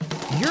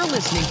You're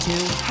listening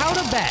to How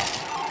to Bet.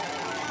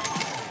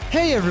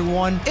 Hey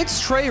everyone,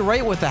 it's Trey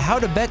Wright with the How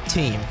to Bet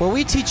team, where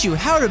we teach you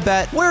how to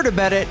bet, where to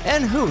bet it,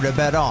 and who to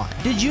bet on.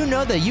 Did you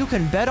know that you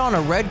can bet on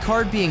a red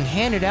card being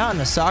handed out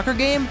in a soccer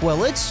game?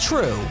 Well, it's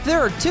true.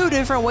 There are two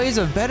different ways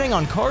of betting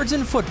on cards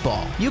in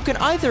football. You can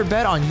either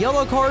bet on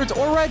yellow cards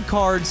or red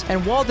cards,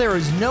 and while there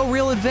is no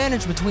real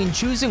advantage between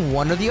choosing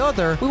one or the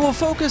other, we will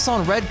focus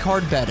on red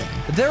card betting.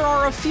 There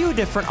are a few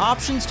different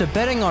options to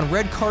betting on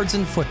red cards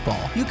in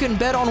football. You can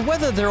bet on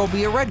whether there will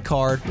be a red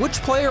card,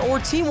 which player or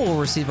team will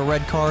receive a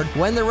red card,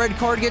 when the red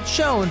card gets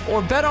shown,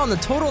 or bet on the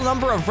total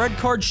number of red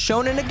cards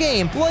shown in a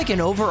game, like an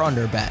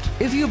over-under bet.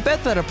 If you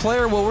bet that a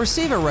player will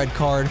receive a red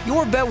card,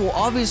 your bet will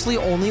obviously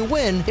only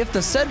win if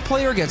the said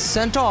player gets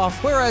sent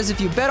off, whereas if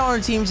you bet on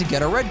a team to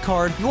get a red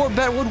card, your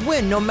bet would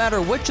win no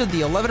matter which of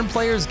the 11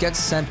 players gets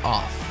sent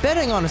off.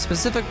 Betting on a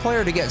specific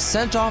player to get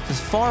sent off is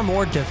far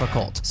more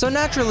difficult, so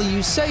naturally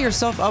you set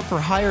yourself up for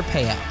higher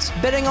payouts.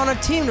 Betting on a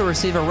team to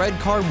receive a red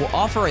card will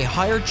offer a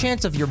higher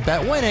chance of your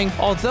bet winning,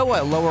 although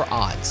at lower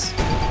odds.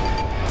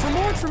 For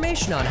more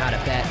information on how to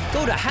bet,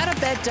 go to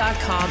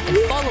howtobet.com and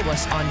follow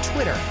us on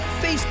Twitter,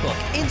 Facebook,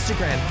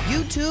 Instagram,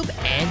 YouTube,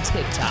 and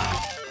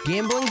TikTok.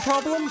 Gambling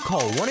problem?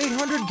 Call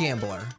 1-800-GAMBLER.